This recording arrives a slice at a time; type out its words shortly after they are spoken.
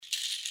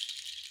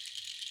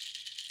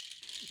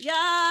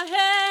Ya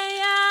hey,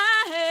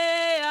 ya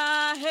hey,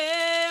 ya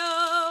hey,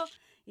 oh.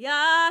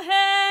 Ya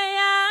hey,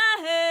 ya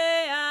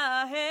hey,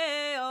 ya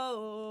hey, oh.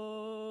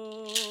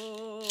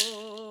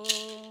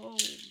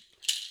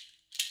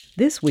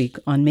 This week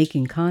on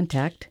Making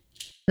Contact,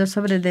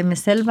 sobre de mi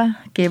selva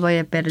que voy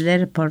a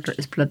perder por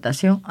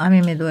explotación, a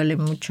mí me duele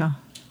mucho.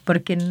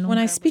 When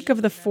I speak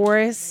of the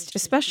forest,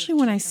 especially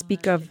when I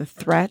speak of the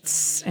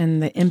threats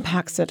and the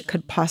impacts that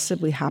could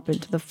possibly happen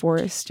to the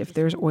forest if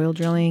there's oil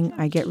drilling,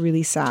 I get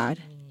really sad.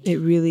 It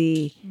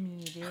really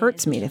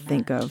hurts me to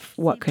think of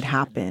what could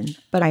happen.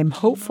 But I'm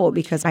hopeful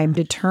because I'm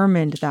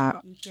determined that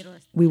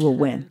we will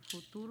win.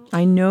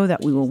 I know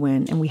that we will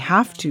win, and we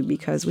have to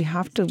because we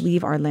have to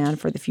leave our land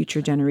for the future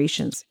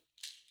generations.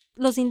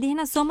 Los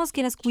indígenas somos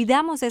quienes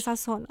cuidamos esas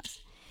zonas.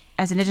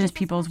 As indigenous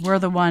peoples, we're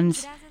the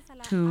ones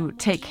who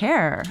take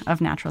care of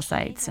natural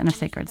sites and of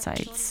sacred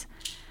sites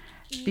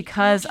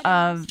because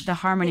of the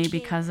harmony,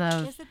 because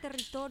of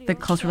the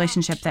close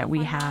relationship that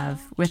we have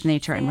with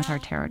nature and with our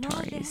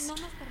territories.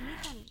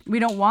 We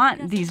don't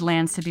want these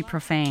lands to be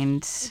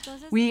profaned.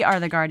 We are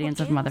the guardians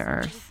of Mother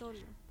Earth,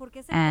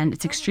 and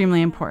it's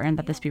extremely important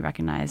that this be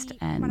recognized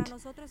and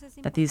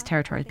that these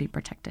territories be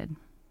protected.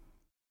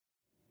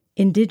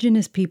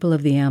 Indigenous people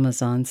of the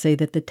Amazon say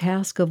that the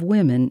task of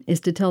women is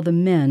to tell the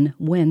men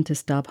when to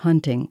stop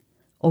hunting.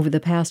 Over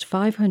the past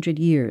 500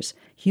 years,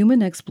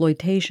 human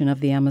exploitation of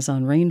the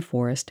Amazon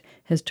rainforest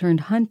has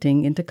turned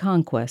hunting into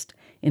conquest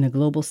in a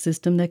global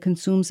system that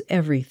consumes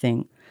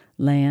everything: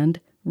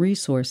 land,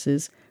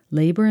 resources,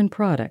 labor, and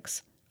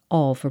products,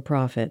 all for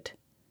profit.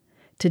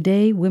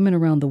 Today, women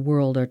around the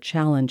world are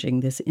challenging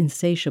this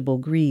insatiable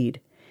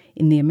greed.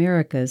 In the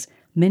Americas,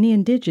 many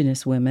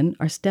indigenous women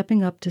are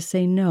stepping up to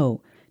say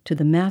no to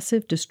the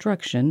massive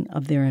destruction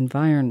of their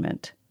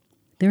environment.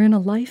 They're in a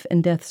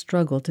life-and-death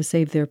struggle to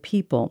save their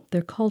people,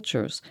 their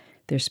cultures,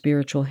 their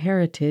spiritual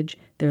heritage,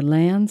 their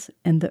lands,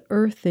 and the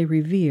earth they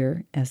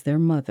revere as their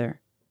mother.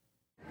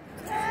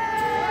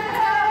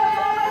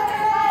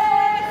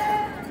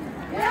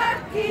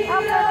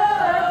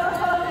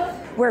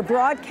 We're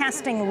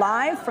broadcasting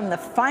live from the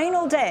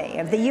final day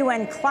of the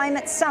UN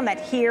Climate Summit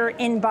here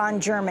in Bonn,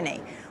 Germany,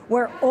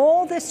 where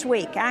all this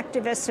week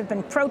activists have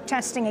been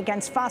protesting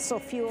against fossil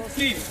fuels.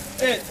 Keep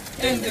it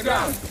in the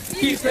ground.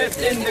 Keep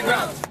it in the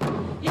ground.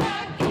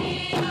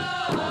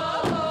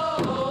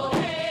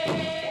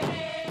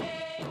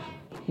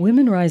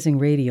 Women Rising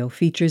Radio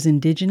features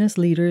indigenous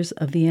leaders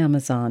of the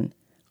Amazon.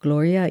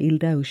 Gloria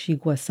Hilda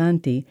Ushigua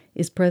Santi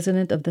is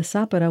president of the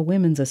Zapara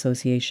Women's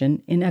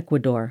Association in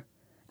Ecuador.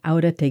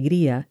 Aura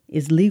Tegria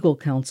is legal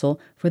counsel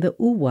for the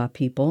Uwa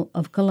people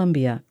of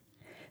Colombia.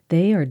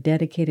 They are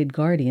dedicated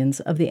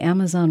guardians of the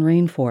Amazon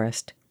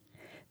rainforest.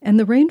 And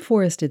the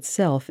rainforest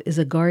itself is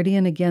a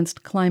guardian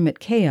against climate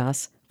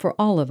chaos for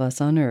all of us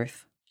on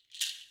Earth.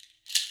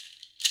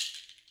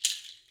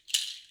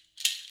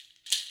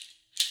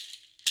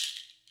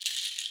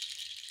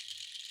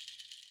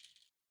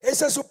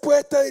 Esa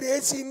supuesta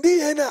dirigencia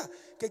indígena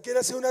que quiere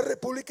hacer una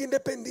república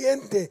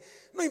independiente.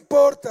 No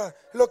importa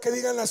lo que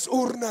digan las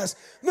urnas,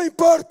 no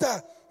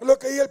importa lo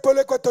que diga el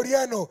pueblo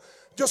ecuatoriano.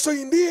 Yo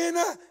soy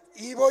indígena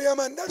y voy a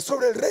mandar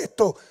sobre el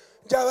resto.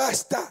 Ya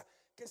basta.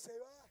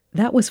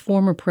 That was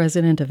former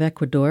President of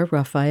Ecuador,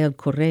 Rafael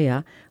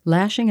Correa,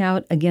 lashing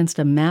out against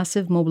a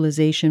massive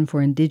mobilization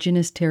for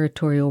indigenous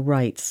territorial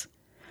rights.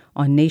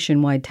 On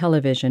nationwide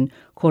television,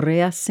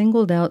 Correa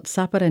singled out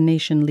Zapara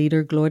Nation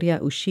leader Gloria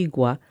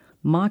Ushigua,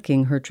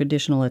 mocking her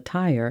traditional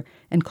attire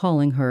and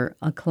calling her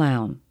a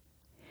clown.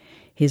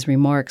 His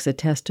remarks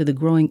attest to the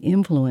growing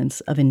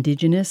influence of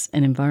indigenous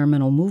and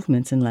environmental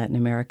movements in Latin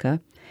America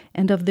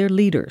and of their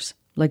leaders,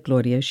 like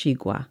Gloria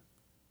Ushigua.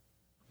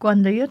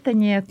 Cuando yo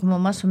tenía como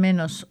más o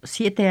menos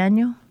 7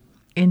 años,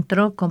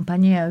 entró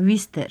compañía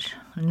Wister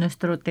en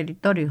nuestro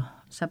territorio,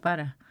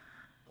 Zapara.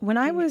 When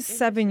I was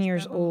 7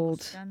 years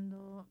old,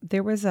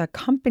 there was a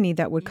company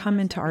that would come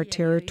into our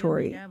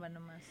territory,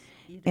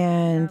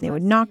 and they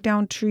would knock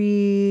down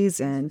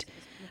trees, and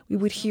we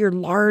would hear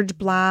large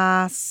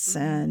blasts.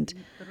 And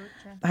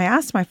I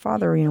asked my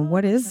father,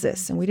 what is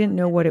this? And we didn't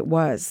know what it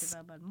was.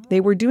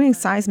 They were doing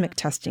seismic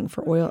testing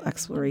for oil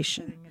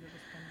exploration.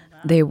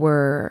 They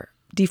were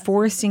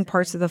deforesting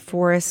parts of the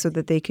forest so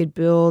that they could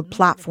build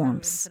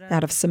platforms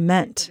out of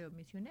cement.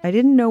 I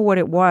didn't know what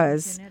it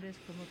was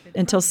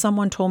until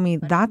someone told me,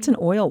 that's an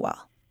oil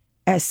well.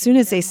 As soon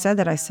as they said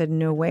that, I said,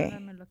 no way.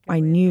 I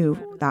knew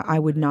that I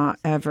would not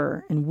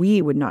ever, and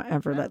we would not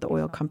ever let the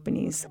oil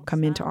companies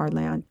come into our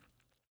land.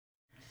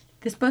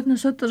 Después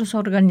nosotros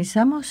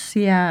organizamos,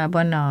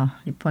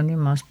 le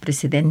ponimos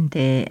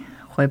presidente,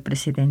 fue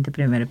presidente,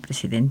 primer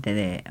presidente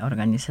de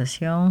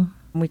organización.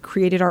 We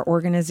created our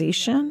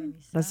organization,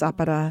 the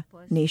Zapara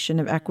Nation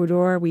of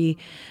Ecuador. We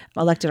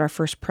elected our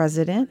first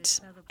president,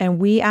 and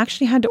we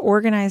actually had to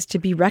organize to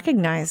be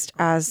recognized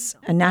as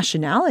a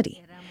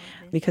nationality,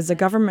 because the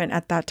government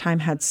at that time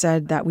had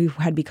said that we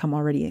had become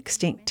already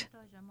extinct.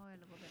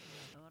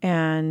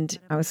 And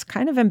I was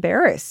kind of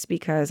embarrassed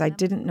because I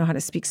didn't know how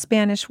to speak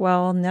Spanish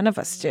well. None of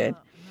us did.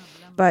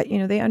 But,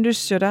 they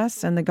understood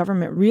us, and the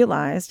government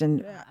realized,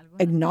 and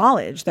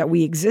acknowledge that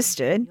we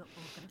existed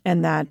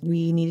and that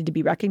we needed to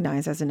be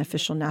recognized as an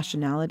official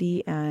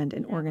nationality and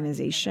an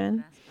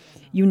organization.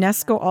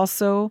 UNESCO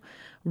also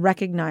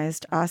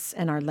recognized us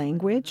and our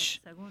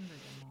language.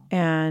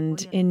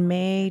 And in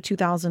May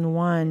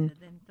 2001,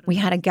 we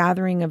had a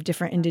gathering of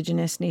different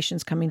indigenous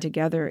nations coming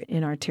together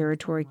in our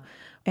territory.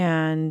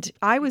 And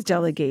I was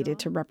delegated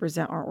to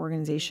represent our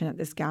organization at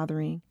this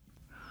gathering.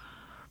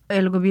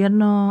 El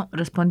gobierno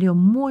respondió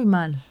muy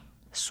mal,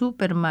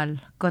 súper mal,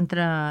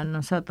 contra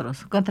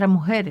nosotros, contra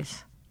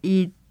mujeres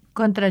y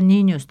contra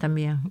niños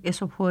también.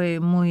 Eso fue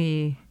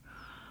muy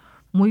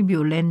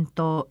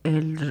violento.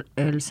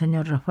 El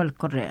señor Rafael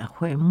Correa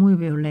fue muy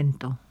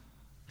violento,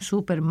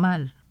 súper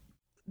mal.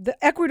 The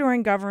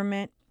Ecuadorian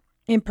government,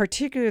 in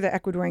particular the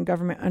Ecuadorian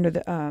government under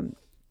the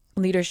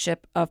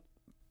leadership of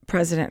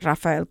President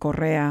Rafael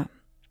Correa,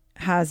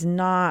 has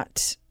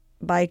not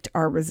liked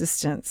our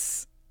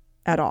resistance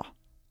at all.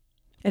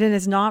 And it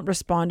has not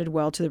responded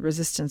well to the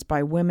resistance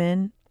by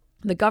women.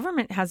 The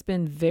government has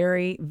been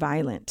very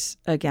violent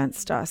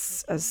against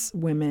us as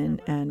women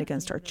and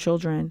against our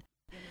children.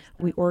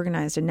 We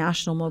organized a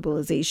national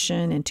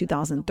mobilization in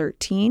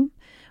 2013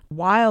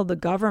 while the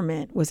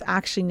government was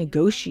actually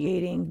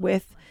negotiating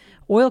with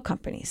oil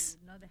companies.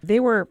 They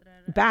were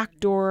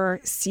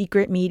backdoor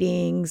secret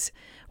meetings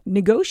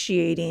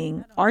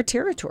negotiating our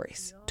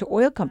territories to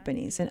oil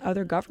companies and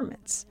other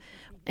governments.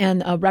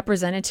 And a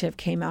representative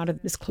came out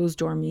of this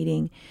closed-door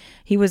meeting.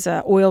 He was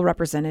an oil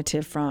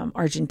representative from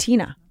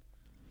Argentina.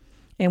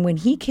 And when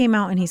he came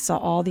out and he saw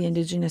all the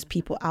indigenous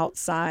people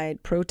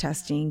outside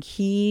protesting,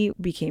 he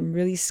became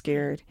really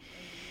scared.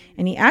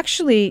 And he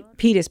actually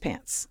peed his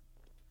pants.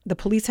 The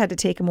police had to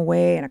take him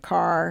away in a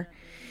car.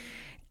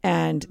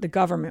 And the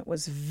government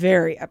was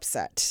very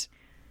upset.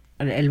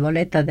 El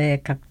boleta de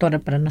captura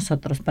para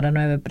nosotros, para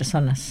 9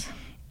 personas.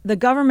 The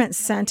government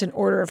sent an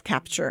order of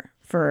capture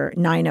for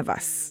 9 of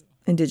us,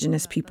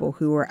 indigenous people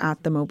who were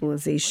at the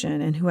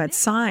mobilization and who had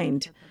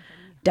signed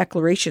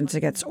declarations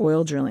against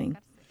oil drilling.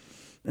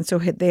 And so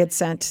they had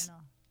sent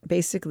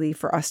basically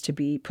for us to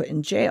be put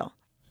in jail.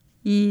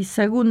 Y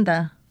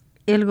segunda,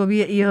 yo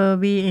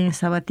vi en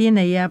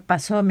Sabatina, ya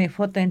pasó mi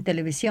foto en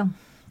televisión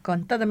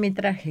con todo mi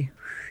traje.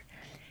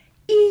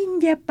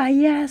 India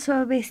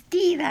payaso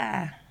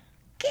vestida.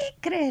 ¿Qué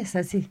crees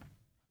así?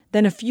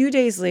 Then a few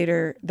days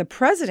later, the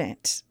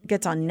president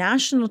gets on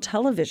national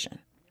television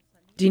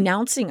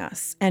denouncing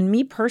us and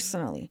me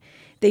personally.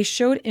 They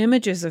showed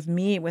images of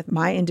me with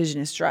my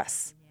indigenous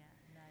dress.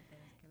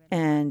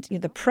 And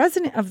the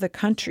president of the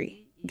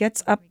country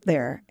gets up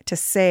there to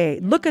say,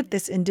 look at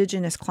this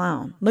indigenous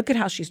clown. Look at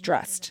how she's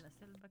dressed.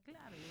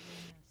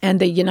 And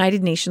the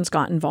United Nations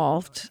got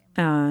involved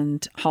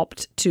and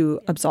helped to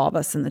absolve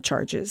us in the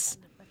charges.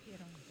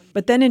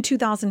 But then in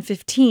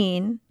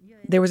 2015,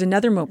 there was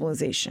another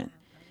mobilization,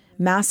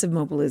 massive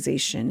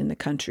mobilization in the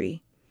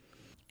country.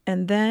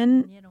 And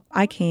then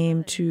I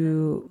came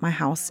to my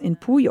house in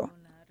Puyo,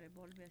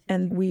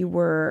 and we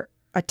were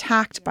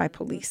attacked by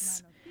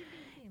police.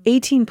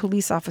 18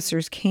 police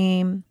officers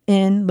came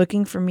in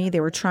looking for me. They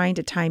were trying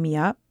to tie me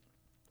up.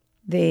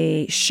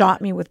 They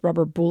shot me with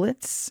rubber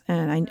bullets,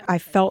 and I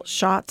felt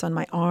shots on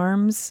my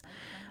arms.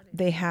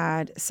 They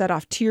had set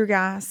off tear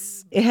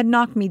gas. It had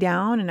knocked me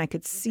down, and I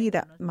could see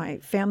that my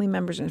family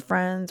members and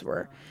friends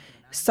were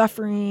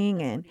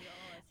suffering, and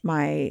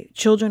my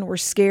children were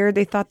scared.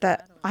 They thought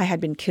that I had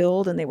been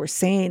killed, and they were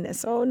saying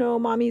this, oh no,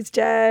 mommy's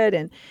dead,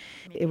 and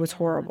it was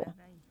horrible.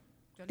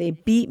 They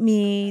beat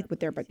me with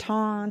their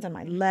batons on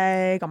my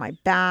leg, on my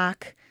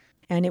back,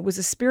 and it was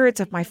the spirits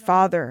of my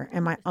father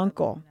and my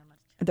uncle,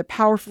 the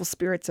powerful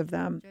spirits of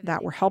them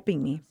that were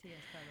helping me.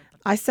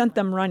 I sent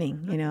them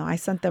running,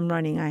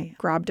 I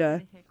grabbed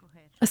a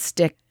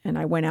stick and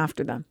I went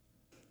after them.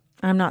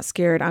 I'm not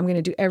scared. I'm going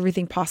to do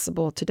everything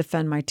possible to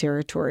defend my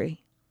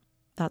territory.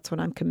 That's what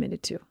I'm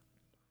committed to.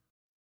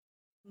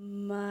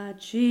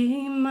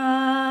 Machi, machi,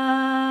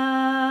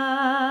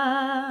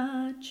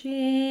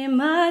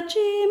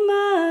 machi,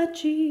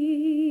 machi.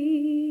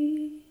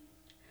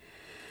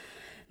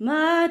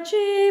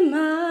 Machi,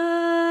 machi,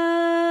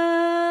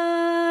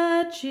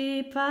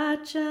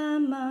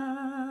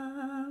 Pachamama.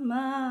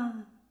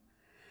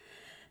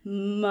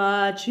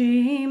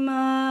 Machi,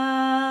 machi,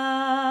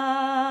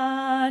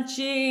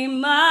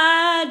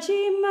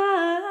 machi,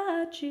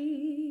 machi.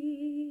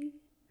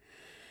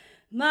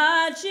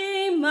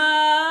 Machi, machi,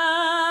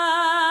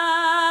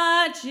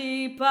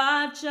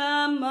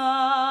 Pachamama.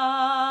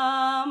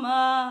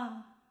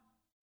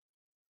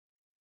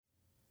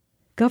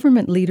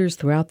 Government leaders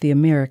throughout the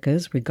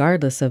Americas,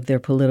 regardless of their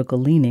political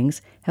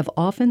leanings, have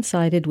often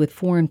sided with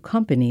foreign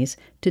companies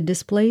to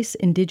displace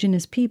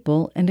indigenous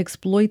people and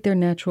exploit their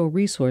natural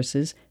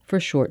resources for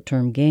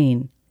short-term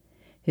gain.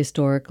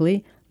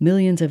 Historically,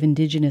 millions of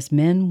indigenous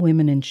men,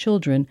 women, and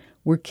children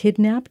were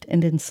kidnapped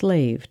and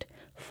enslaved,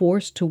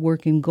 forced to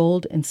work in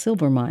gold and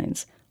silver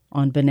mines,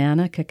 on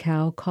banana,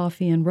 cacao,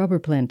 coffee, and rubber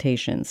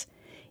plantations,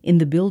 in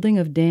the building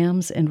of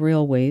dams and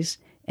railways,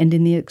 and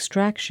in the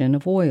extraction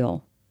of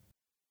oil.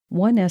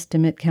 One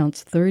estimate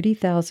counts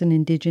 30,000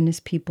 indigenous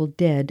people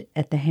dead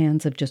at the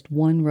hands of just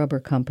one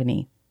rubber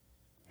company.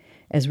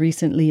 As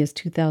recently as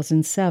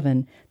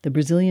 2007, the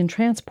Brazilian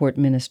Transport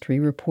Ministry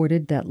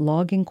reported that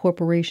logging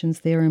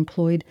corporations there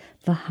employed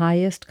the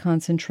highest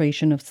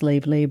concentration of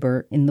slave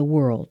labor in the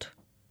world.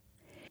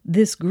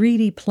 This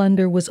greedy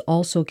plunder was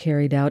also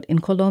carried out in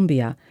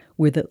Colombia,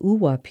 where the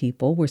Uwa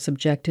people were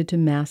subjected to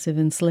massive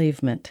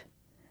enslavement.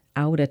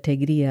 Aura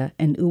Tegria,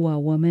 an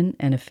Uwa woman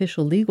and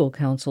official legal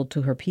counsel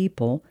to her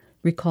people,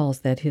 recalls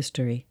that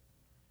history.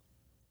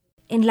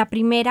 En la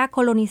primera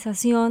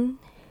colonización,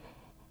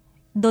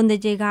 donde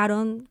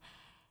llegaron.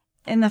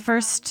 In the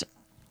first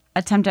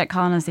attempt at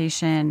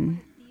colonization,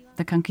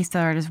 the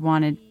conquistadors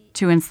wanted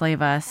to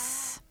enslave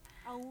us.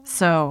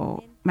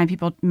 So my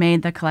people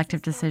made the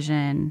collective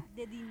decision,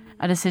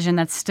 a decision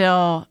that's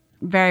still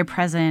very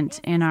present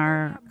in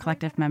our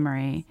collective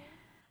memory,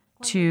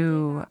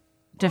 to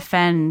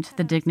defend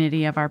the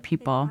dignity of our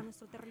people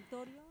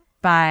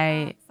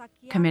by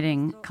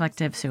committing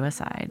collective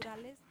suicide.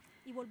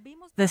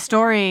 The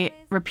story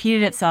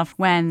repeated itself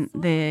when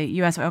the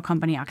U.S. oil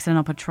company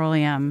Occidental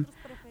Petroleum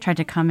tried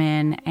to come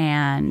in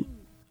and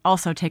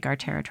also take our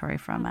territory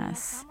from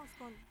us.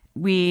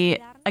 We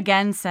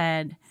again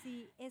said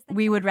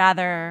we would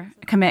rather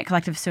commit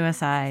collective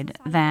suicide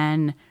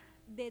than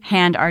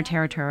hand our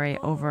territory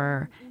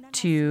over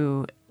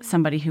to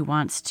somebody who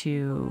wants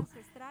to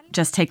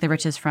just take the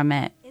riches from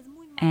it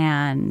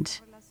and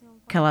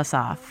kill us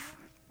off.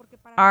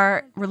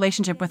 Our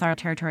relationship with our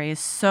territory is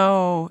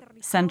so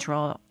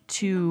central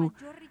to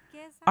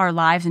our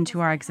lives and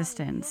to our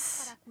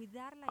existence.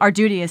 Our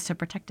duty is to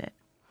protect it.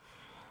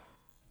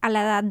 A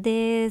la edad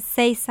de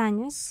 6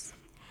 años,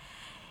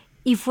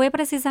 y fue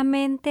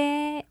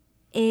precisamente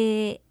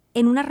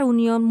en una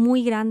reunión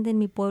muy grande en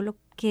mi pueblo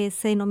que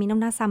se denomina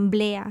una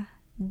asamblea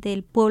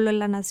del pueblo de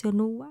la nación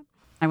Uwa.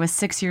 I was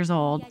 6 years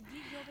old,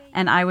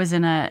 and I was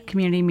in a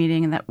community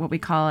meeting, that what we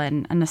call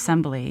an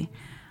assembly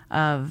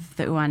of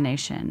the Uwa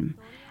Nation.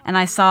 And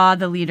I saw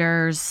the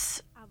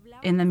leaders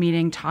in the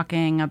meeting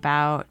talking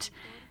about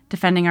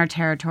defending our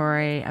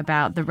territory,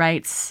 about the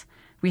rights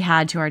we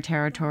had to our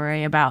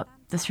territory, about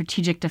the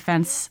strategic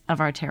defense of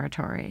our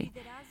territory.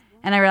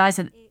 And I realized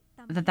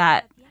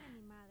that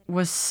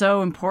was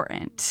so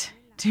important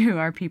to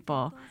our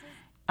people.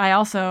 I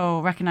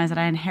also recognized that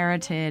I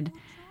inherited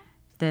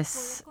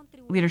this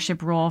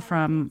leadership role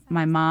from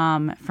my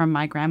mom, from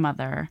my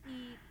grandmother.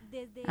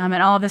 And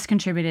all of this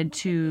contributed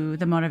to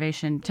the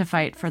motivation to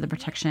fight for the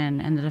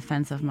protection and the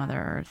defense of Mother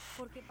Earth.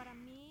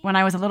 When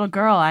I was a little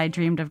girl, I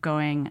dreamed of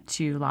going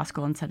to law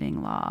school and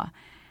studying law.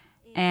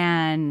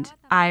 And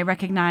I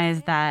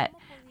recognized that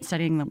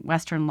studying the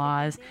Western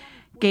laws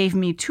gave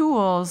me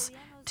tools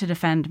to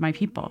defend my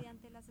people.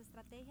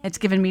 It's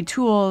given me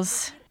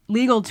tools,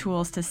 legal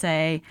tools, to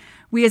say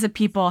we as a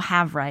people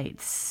have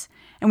rights,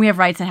 and we have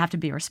rights that have to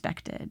be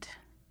respected.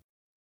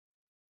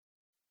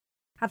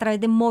 A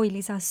través de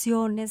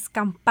movilizaciones,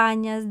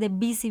 campañas de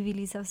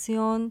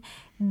visibilización,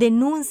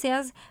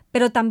 denuncias,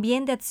 pero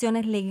también de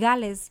acciones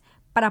legales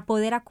para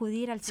poder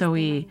acudir al So sistema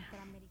we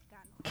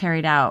interamericano.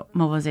 carried out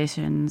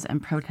mobilizations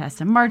and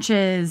protests and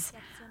marches,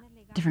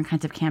 different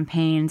kinds of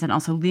campaigns, and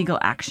also legal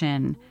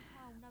action,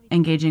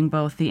 engaging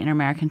both the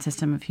Inter-American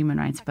system of human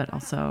rights but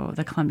also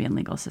the Colombian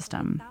legal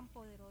system.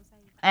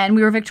 And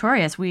we were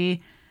victorious.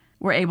 We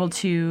were able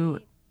to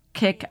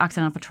kick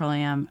Occidental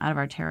Petroleum out of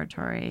our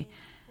territory,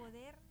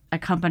 a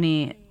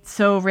company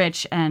so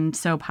rich and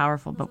so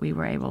powerful, but we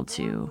were able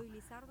to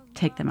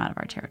take them out of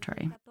our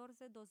territory.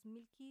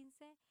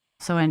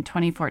 So in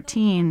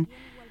 2014,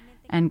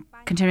 and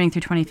continuing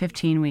through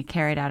 2015, we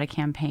carried out a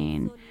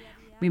campaign.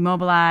 We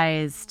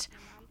mobilized,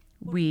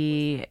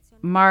 we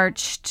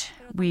marched,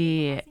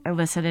 we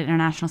elicited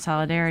international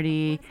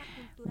solidarity,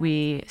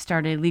 we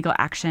started legal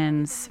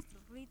actions,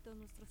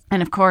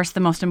 and of course, the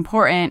most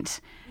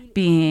important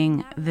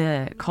being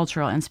the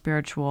cultural and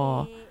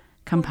spiritual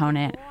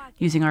component,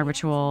 using our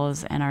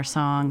rituals and our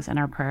songs and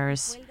our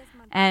prayers.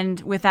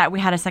 And with that, we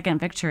had a second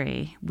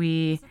victory.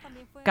 We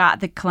got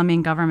the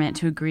Colombian government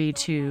to agree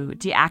to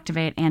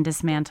deactivate and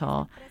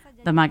dismantle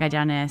the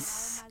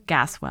Magallanes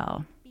gas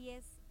well.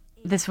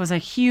 This was a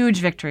huge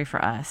victory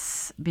for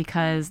us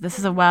because this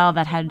is a well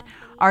that had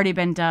already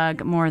been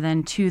dug more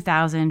than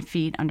 2,000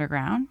 feet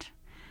underground,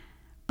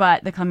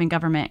 but the Colombian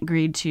government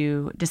agreed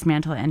to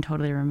dismantle it and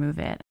totally remove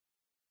it.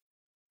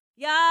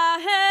 Ya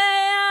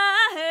hey,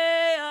 ya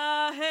hey,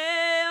 ya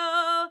hey,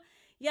 oh.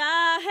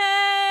 Ya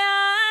hey,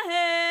 ya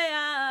hey,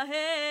 ya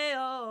hey,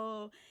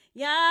 oh.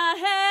 Ya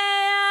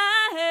hey,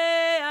 ya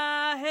hey,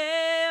 ya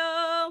hey,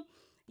 oh.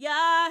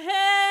 Ya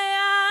hey,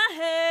 ya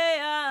hey,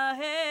 ya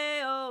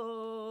hey,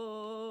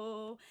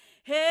 oh.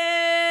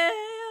 Hey,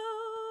 oh.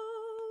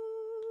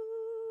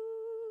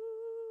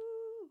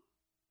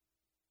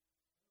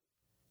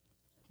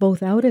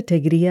 Both Aura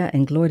Tegria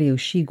and Gloria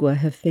Ushigua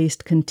have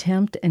faced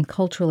contempt and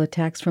cultural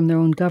attacks from their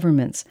own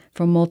governments,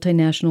 from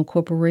multinational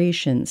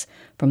corporations,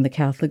 from the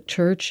Catholic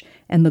Church,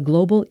 and the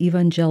global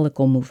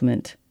evangelical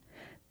movement.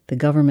 The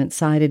government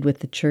sided with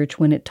the church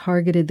when it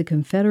targeted the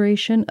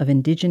Confederation of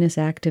Indigenous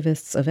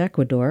Activists of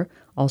Ecuador,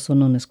 also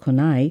known as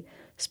CONAI,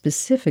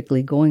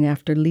 specifically going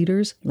after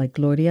leaders like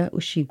Gloria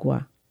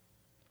Ushigua.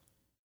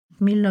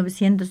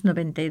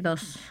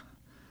 1992.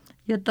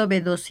 Yo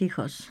tuve dos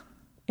hijos.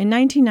 In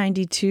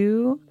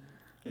 1992,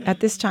 at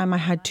this time, I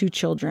had 2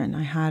 children.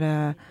 I had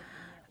a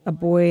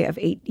boy of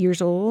 8 years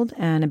old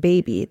and a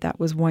baby that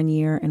was 1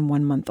 year and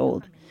 1 month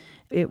old.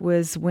 It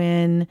was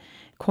when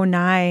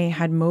CONAI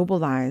had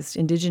mobilized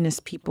indigenous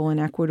people in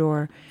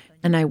Ecuador,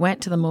 and I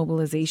went to the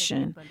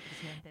mobilization.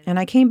 And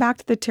I came back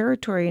to the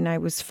territory and I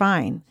was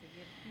fine.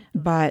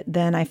 But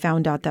then I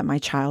found out that my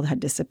child had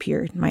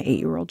disappeared, my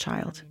 8-year-old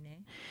child.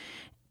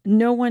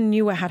 No one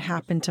knew what had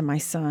happened to my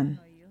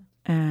son.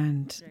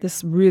 And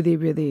this really,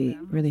 really,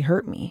 really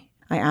hurt me.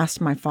 I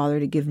asked my father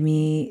to give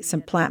me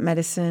some plant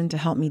medicine to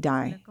help me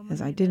die,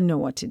 as I didn't know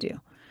what to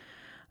do.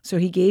 So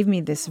he gave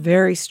me this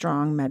very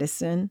strong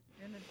medicine.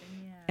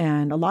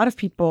 And a lot of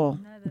people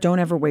don't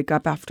ever wake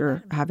up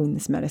after having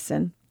this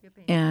medicine.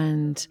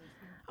 And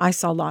I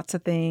saw lots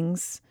of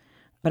things,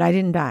 but I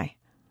didn't die.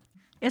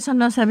 Eso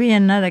no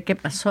sabía nada qué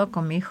pasó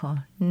con mi hijo.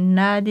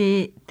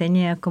 Nadie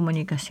tenía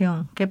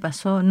comunicación. ¿Qué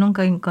pasó?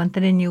 Nunca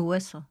encontré ni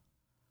hueso.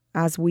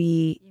 As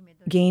we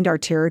gained our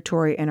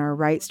territory and our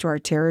rights to our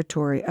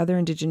territory, other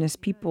indigenous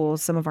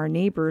peoples, some of our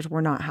neighbors,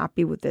 were not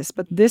happy with this.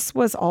 But this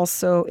was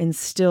also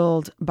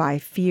instilled by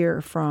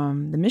fear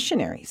from the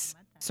missionaries.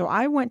 So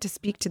I went to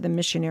speak to the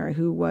missionary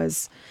who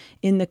was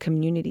in the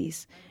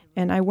communities.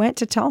 And I went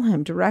to tell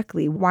him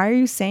directly, why are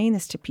you saying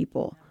this to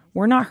people?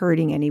 We're not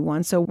hurting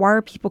anyone, so why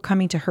are people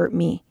coming to hurt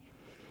me?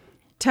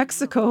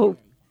 Texaco,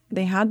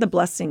 they had the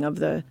blessing of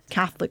the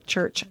Catholic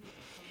Church.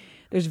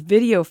 There's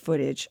video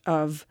footage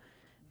of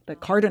the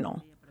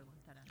Cardinal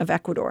of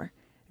Ecuador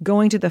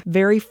going to the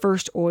very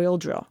first oil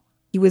drill.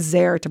 He was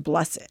there to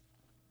bless it.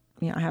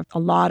 I have a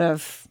lot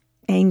of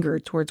anger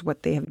towards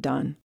what they have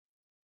done.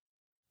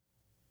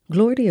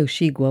 Gloria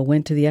Ushigua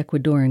went to the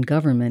Ecuadorian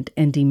government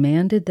and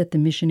demanded that the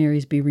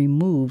missionaries be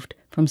removed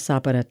from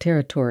Zapara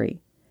territory.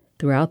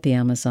 Throughout the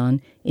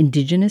Amazon,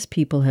 indigenous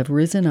people have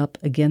risen up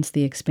against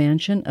the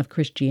expansion of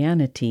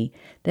Christianity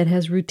that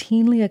has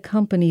routinely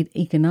accompanied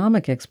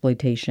economic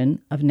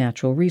exploitation of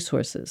natural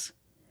resources.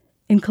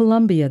 In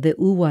Colombia, the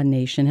Uwa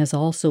nation has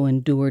also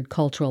endured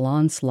cultural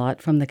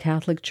onslaught from the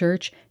Catholic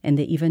Church and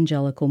the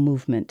evangelical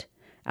movement.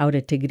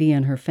 Aura Tigria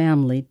and her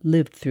family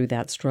lived through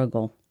that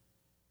struggle.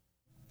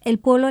 El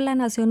pueblo de la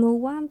nación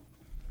Uwa,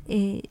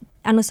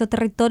 a nuestro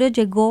territorio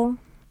llegó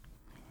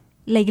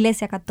la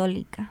Iglesia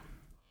Católica.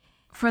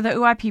 For the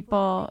Uwa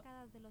people,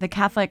 the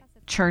Catholic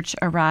Church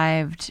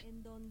arrived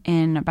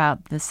in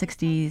about the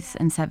 60s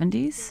and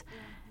 70s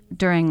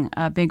during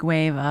a big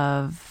wave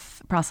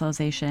of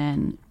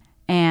proselytization,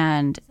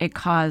 and it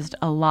caused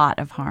a lot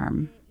of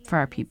harm for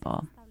our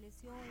people.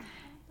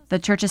 The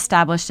church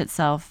established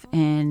itself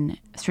in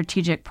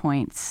strategic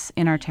points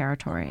in our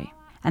territory,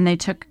 and they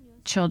took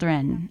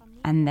children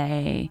and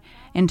they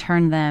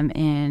interned them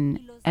in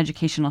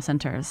educational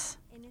centers.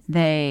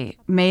 They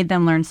made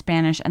them learn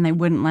Spanish, and they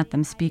wouldn't let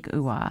them speak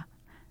Uwa.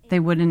 They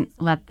wouldn't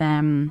let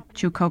them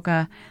chew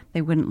coca.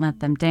 They wouldn't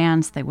let them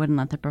dance. They wouldn't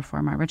let them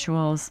perform our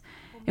rituals.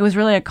 It was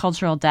really a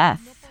cultural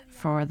death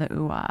for the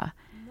Uwa.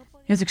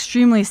 It was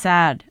extremely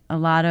sad. A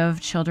lot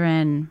of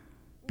children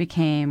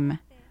became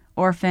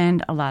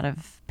orphaned. A lot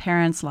of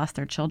parents lost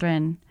their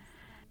children.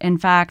 In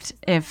fact,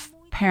 if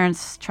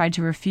parents tried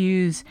to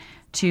refuse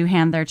to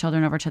hand their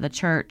children over to the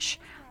church,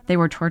 they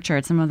were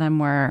tortured. Some of them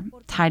were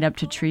tied up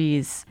to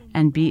trees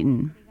and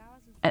beaten.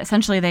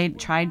 Essentially, they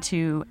tried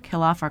to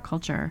kill off our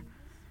culture.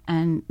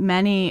 And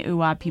many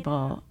Uwa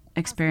people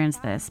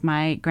experienced this.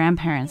 My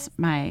grandparents,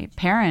 my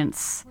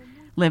parents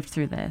lived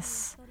through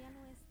this.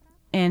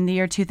 In the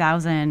year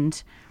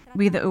 2000,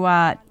 we, the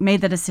Uwa,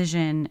 made the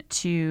decision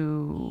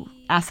to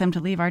ask them to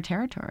leave our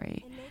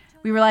territory.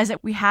 We realized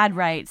that we had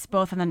rights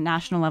both on the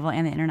national level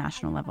and the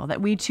international level,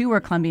 that we too were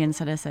Colombian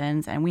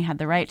citizens and we had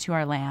the right to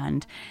our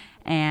land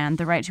and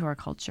the right to our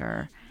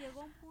culture.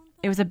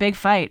 It was a big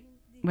fight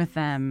with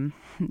them.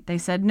 They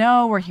said,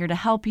 no, we're here to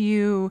help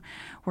you.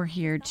 We're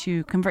here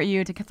to convert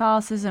you to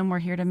Catholicism. We're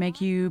here to make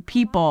you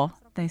people,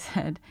 they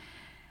said.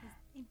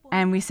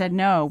 And we said,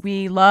 no,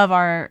 we love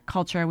our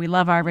culture. We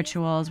love our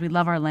rituals. We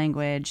love our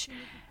language.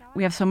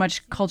 We have so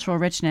much cultural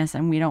richness,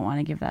 and we don't want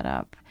to give that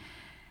up.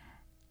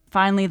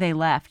 Finally, they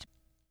left.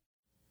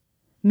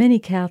 Many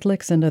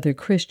Catholics and other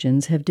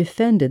Christians have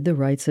defended the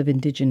rights of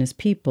indigenous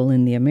people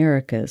in the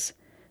Americas.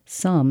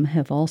 Some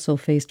have also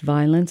faced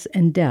violence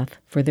and death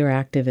for their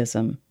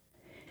activism.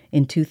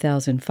 In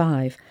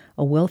 2005,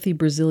 a wealthy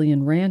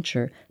Brazilian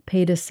rancher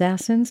paid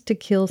assassins to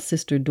kill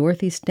Sister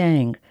Dorothy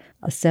Stang,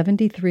 a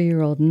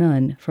 73-year-old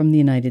nun from the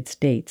United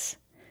States.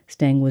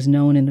 Stang was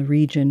known in the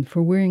region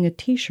for wearing a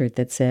T-shirt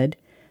that said,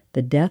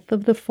 "The death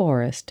of the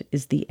forest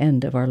is the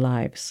end of our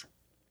lives."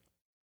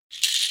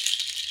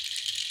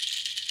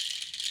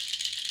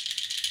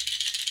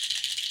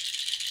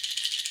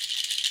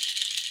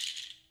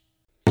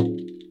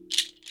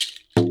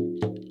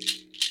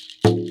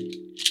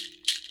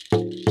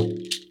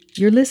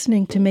 You're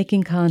listening to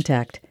Making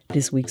Contact.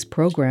 This week's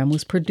program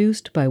was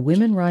produced by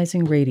Women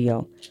Rising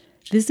Radio.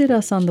 Visit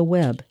us on the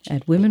web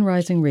at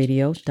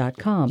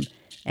womenrisingradio.com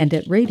and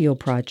at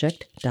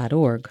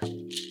radioproject.org.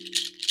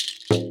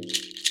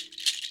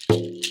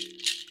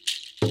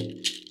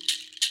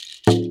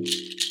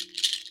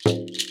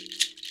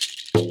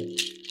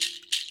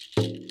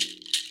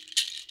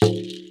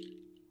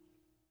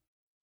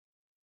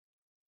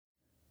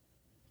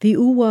 The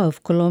UWA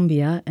of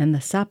Colombia and the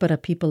Zapara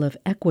people of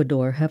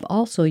Ecuador have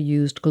also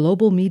used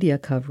global media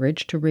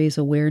coverage to raise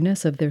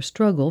awareness of their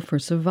struggle for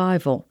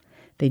survival.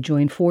 They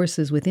join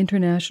forces with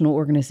international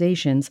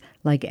organizations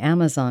like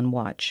Amazon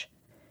Watch.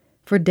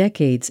 For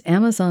decades,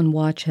 Amazon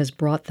Watch has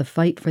brought the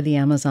fight for the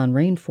Amazon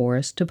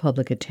rainforest to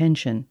public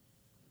attention.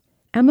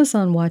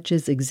 Amazon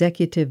Watch's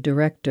executive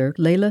director,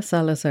 Leila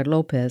Salazar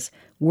Lopez,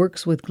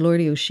 works with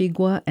Gloria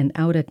Ushigua and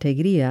Aura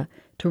Tegria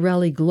to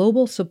rally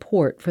global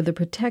support for the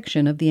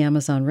protection of the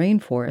Amazon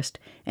rainforest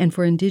and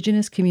for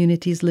indigenous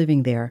communities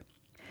living there.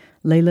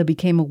 Leila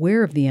became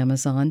aware of the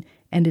Amazon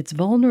and its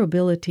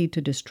vulnerability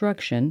to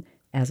destruction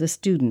as a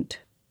student.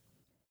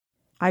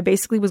 I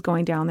basically was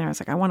going down there. I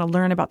was like, I want to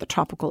learn about the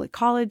tropical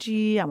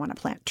ecology. I want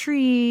to plant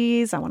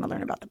trees. I want to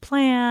learn about the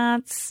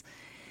plants.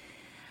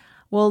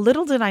 Well,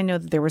 little did I know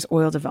that there was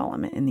oil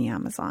development in the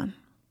Amazon.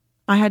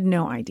 I had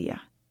no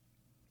idea.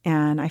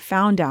 And I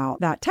found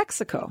out that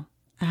Texaco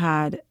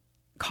had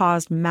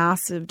caused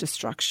massive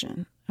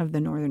destruction of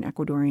the northern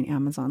Ecuadorian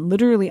Amazon,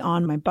 literally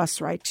on my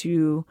bus ride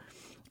to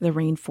the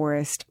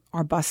rainforest,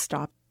 our bus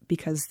stop,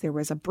 because there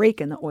was a break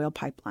in the oil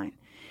pipeline.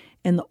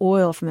 And the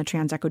oil from the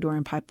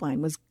Trans-Ecuadorian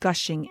pipeline was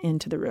gushing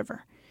into the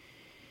river.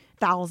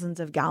 Thousands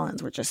of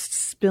gallons were just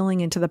spilling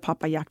into the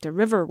Papayacta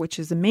River, which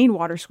is the main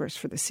water source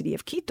for the city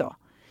of Quito.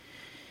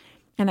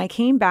 And I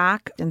came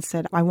back and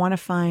said, I want to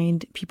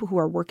find people who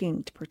are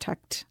working to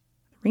protect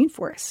the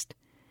rainforest.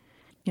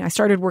 I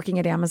started working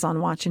at Amazon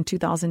Watch in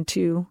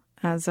 2002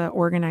 as an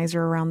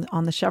organizer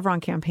on the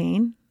Chevron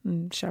campaign.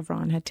 And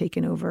Chevron had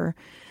taken over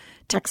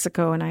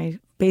Texaco, and I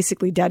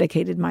basically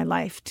dedicated my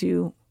life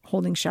to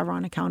holding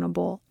Chevron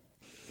accountable.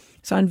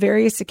 So on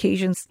various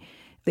occasions,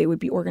 they would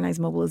be organized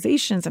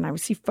mobilizations, and I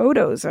would see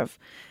photos of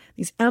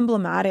these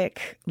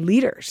emblematic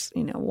leaders,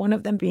 one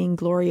of them being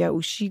Gloria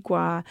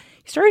Ushigua.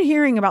 You started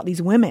hearing about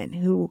these women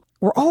who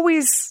were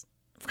always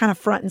kind of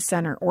front and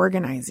center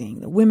organizing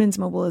the women's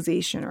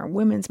mobilization or a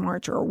women's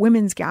march or a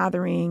women's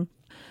gathering.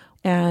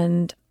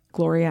 And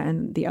Gloria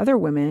and the other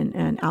women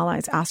and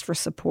allies asked for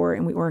support,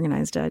 and we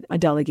organized a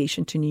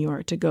delegation to New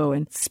York to go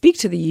and speak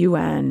to the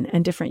UN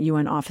and different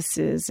UN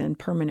offices and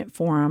Permanent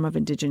Forum of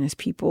Indigenous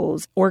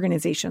Peoples,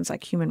 organizations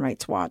like Human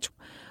Rights Watch.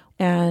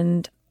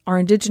 And our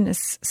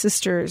Indigenous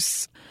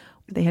sisters,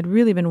 they had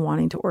really been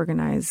wanting to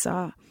organize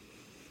a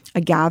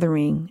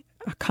gathering,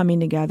 a coming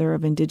together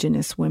of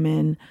Indigenous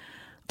women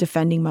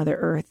defending Mother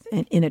Earth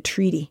in a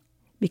treaty,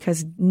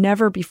 because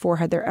never before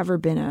had there ever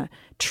been a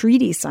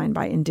treaty signed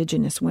by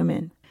Indigenous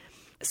women.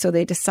 So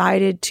they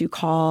decided to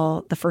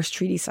call the first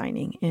treaty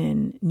signing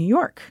in New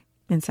York,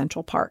 in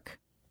Central Park.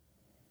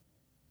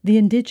 The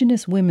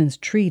Indigenous Women's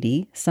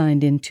Treaty,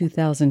 signed in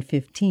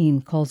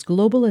 2015, calls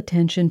global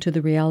attention to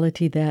the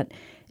reality that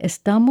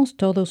estamos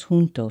todos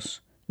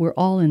juntos, we're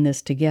all in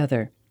this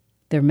together.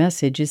 Their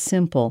message is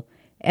simple.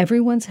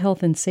 Everyone's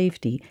health and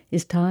safety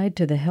is tied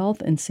to the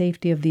health and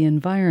safety of the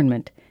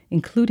environment,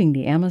 including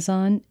the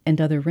Amazon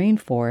and other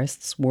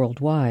rainforests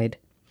worldwide.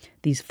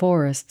 These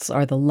forests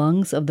are the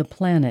lungs of the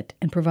planet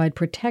and provide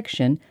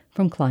protection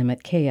from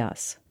climate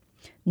chaos.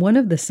 One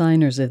of the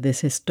signers of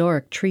this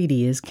historic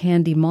treaty is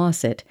Candy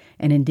Mossett,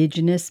 an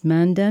indigenous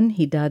Mandan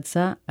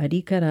Hidatsa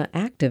Arikara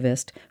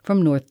activist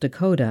from North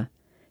Dakota.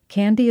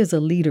 Candy is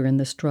a leader in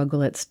the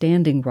struggle at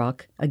Standing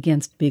Rock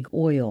against big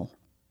oil.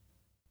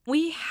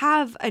 We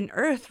have an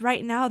earth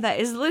right now that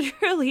is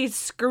literally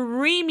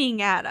screaming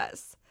at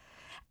us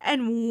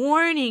and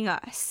warning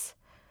us.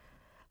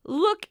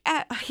 Look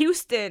at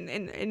Houston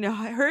and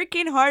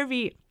Hurricane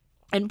Harvey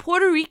and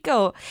Puerto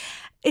Rico.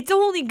 It's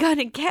only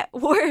gonna get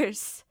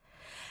worse.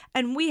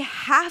 And we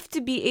have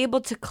to be able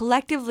to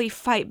collectively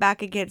fight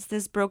back against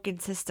this broken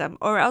system,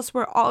 or else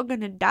we're all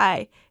gonna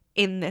die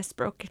in this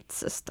broken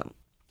system.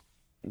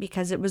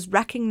 Because it was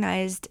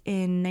recognized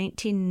in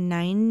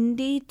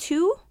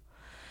 1992.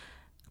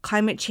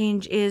 Climate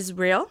change is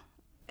real.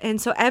 And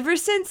so ever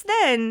since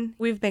then,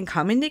 we've been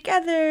coming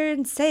together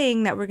and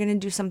saying that we're going to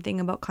do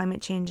something about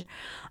climate change.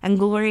 And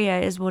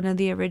Gloria is one of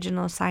the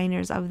original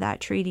signers of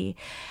that treaty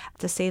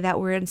to say that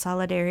we're in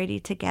solidarity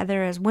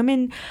together as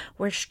women.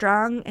 We're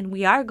strong, and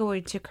we are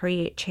going to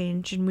create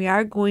change, and we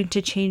are going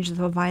to change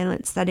the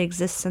violence that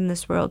exists in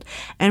this world.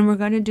 And we're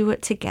going to do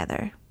it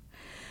together.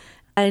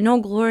 I know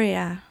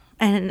Gloria,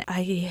 and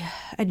I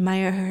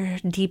admire her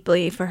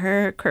deeply for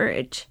her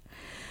courage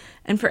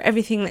and for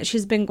everything that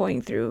she's been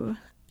going through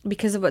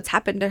because of what's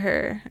happened to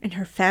her and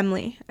her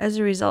family as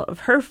a result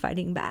of her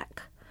fighting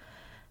back.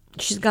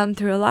 She's gone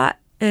through a lot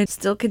and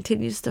still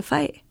continues to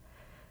fight.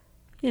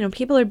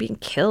 People are being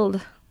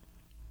killed.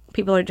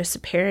 People are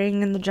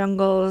disappearing in the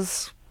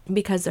jungles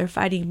because they're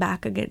fighting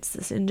back against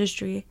this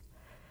industry.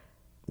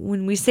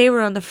 when we say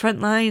we're on the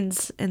front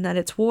lines and that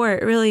it's war,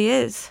 it really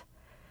is.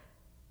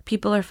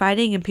 People are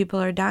fighting and people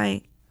are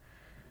dying.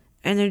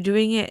 And they're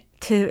doing it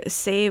to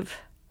save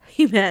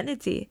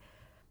humanity.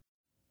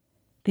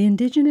 The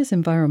indigenous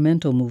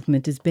environmental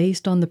movement is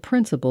based on the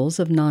principles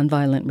of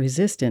nonviolent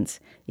resistance,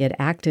 yet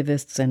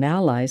activists and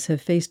allies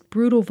have faced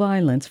brutal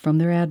violence from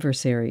their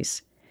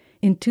adversaries.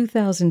 In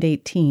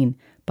 2018,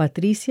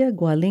 Patricia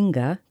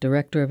Gualinga,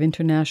 Director of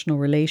International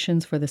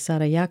Relations for the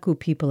Sarayaku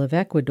people of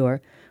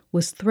Ecuador,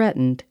 was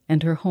threatened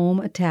and her home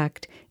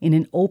attacked in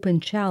an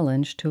open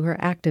challenge to her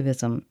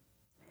activism.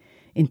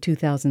 In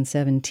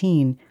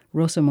 2017,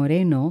 Rosa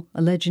Moreno,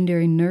 a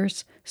legendary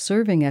nurse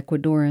serving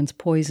Ecuadorians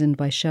poisoned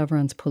by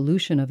Chevron's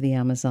pollution of the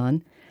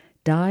Amazon,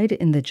 died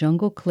in the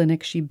jungle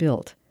clinic she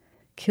built,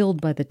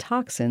 killed by the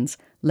toxins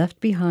left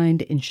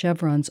behind in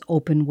Chevron's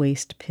open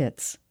waste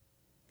pits.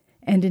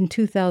 And in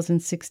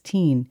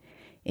 2016,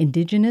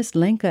 indigenous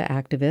Lenca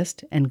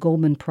activist and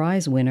Goldman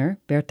Prize winner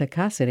Berta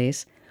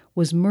Cáceres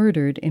was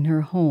murdered in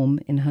her home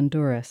in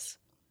Honduras.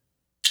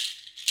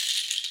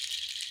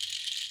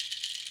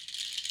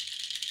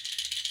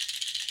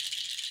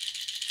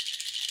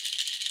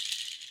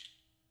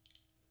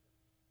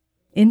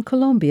 In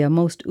Colombia,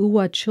 most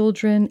Uwa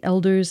children,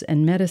 elders,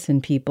 and medicine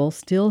people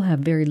still have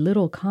very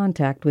little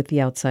contact with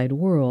the outside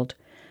world.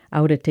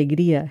 Aura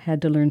Tegria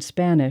had to learn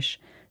Spanish,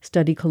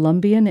 study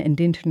Colombian and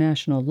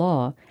international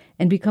law,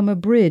 and become a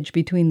bridge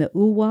between the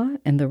Uwa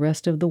and the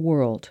rest of the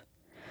world.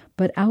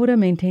 But Aura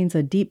maintains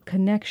a deep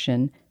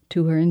connection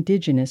to her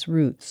indigenous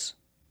roots.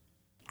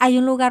 Hay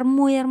un lugar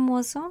muy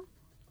hermoso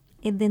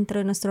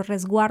dentro de nuestro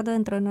resguardo,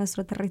 dentro de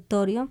nuestro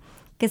territorio,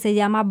 que se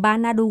llama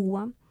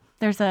Banarugua.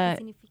 There's a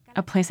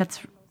place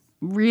that's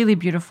really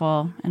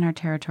beautiful in our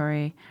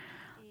territory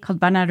called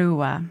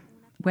Banarua,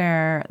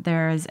 where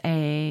there's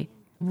a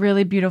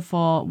really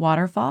beautiful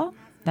waterfall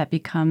that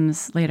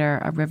becomes later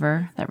a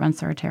river that runs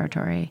through our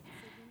territory.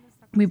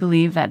 We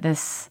believe that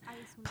this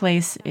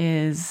place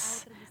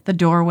is the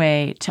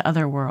doorway to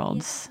other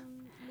worlds.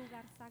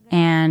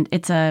 And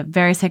it's a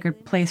very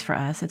sacred place for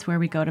us. It's where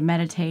we go to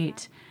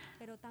meditate,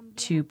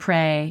 to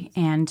pray,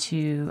 and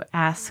to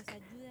ask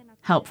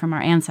help from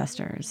our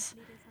ancestors.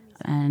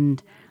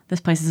 And this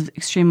place is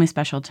extremely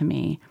special to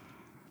me.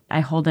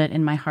 I hold it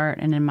in my heart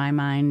and in my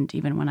mind,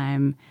 even when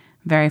I'm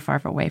very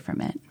far away from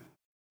it.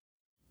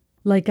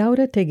 Like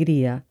Aura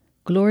Tegria,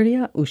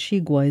 Gloria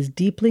Ushigua is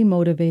deeply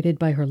motivated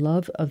by her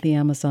love of the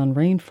Amazon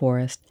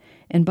rainforest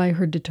and by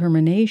her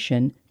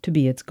determination to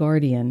be its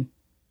guardian.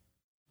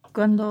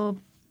 Cuando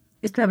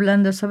estoy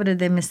hablando sobre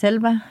de mi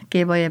selva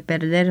que voy a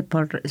perder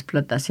por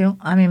explotación,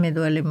 a mí me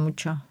duele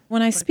mucho.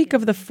 When I speak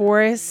of the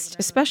forest,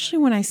 especially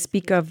when I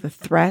speak of the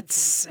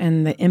threats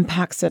and the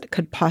impacts that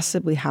could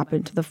possibly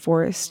happen to the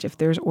forest if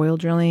there's oil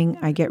drilling,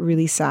 I get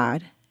really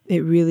sad. It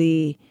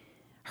really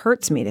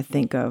hurts me to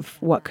think of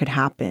what could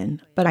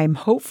happen. But I'm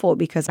hopeful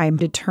because I'm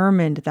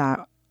determined that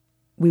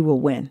we will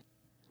win.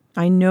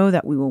 I know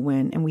that we will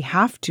win, and we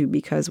have to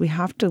because we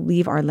have to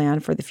leave our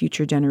land for the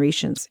future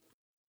generations.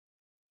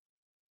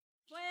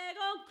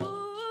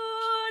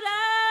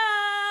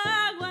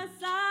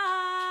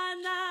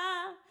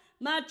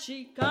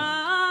 Machi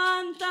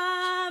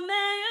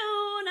cántame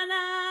una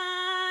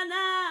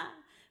nana,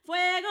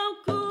 fuego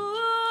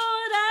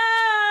cura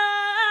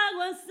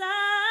agua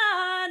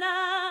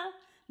sana.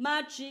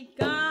 Machi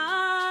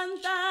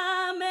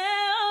cántame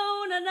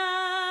una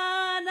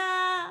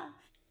nana.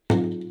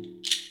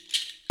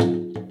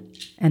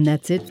 And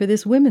that's it for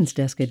this Women's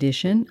Desk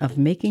edition of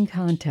Making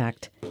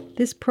Contact.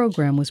 This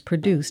program was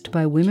produced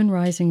by Women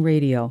Rising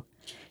Radio.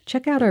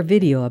 Check out our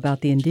video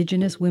about the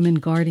Indigenous Women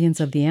Guardians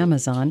of the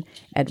Amazon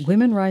at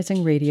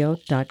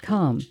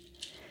womenrisingradio.com.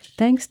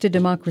 Thanks to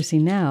Democracy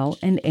Now!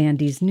 And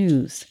Andes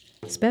News.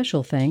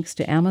 Special thanks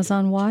to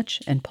Amazon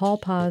Watch and Paul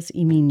Paz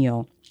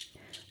Imino.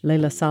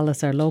 Leila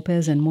Salazar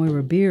Lopez and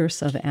Moira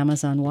Bierce of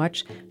Amazon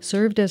Watch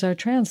served as our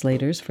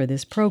translators for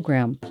this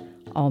program.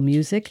 All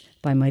music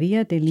by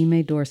Maria de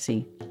Lime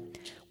Dorsey.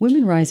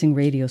 Women Rising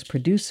Radio's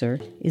producer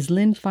is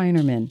Lynn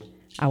Feinerman.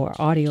 Our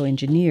audio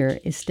engineer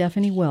is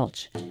Stephanie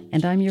Welch,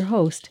 and I'm your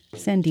host,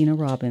 Sandina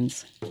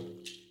Robbins.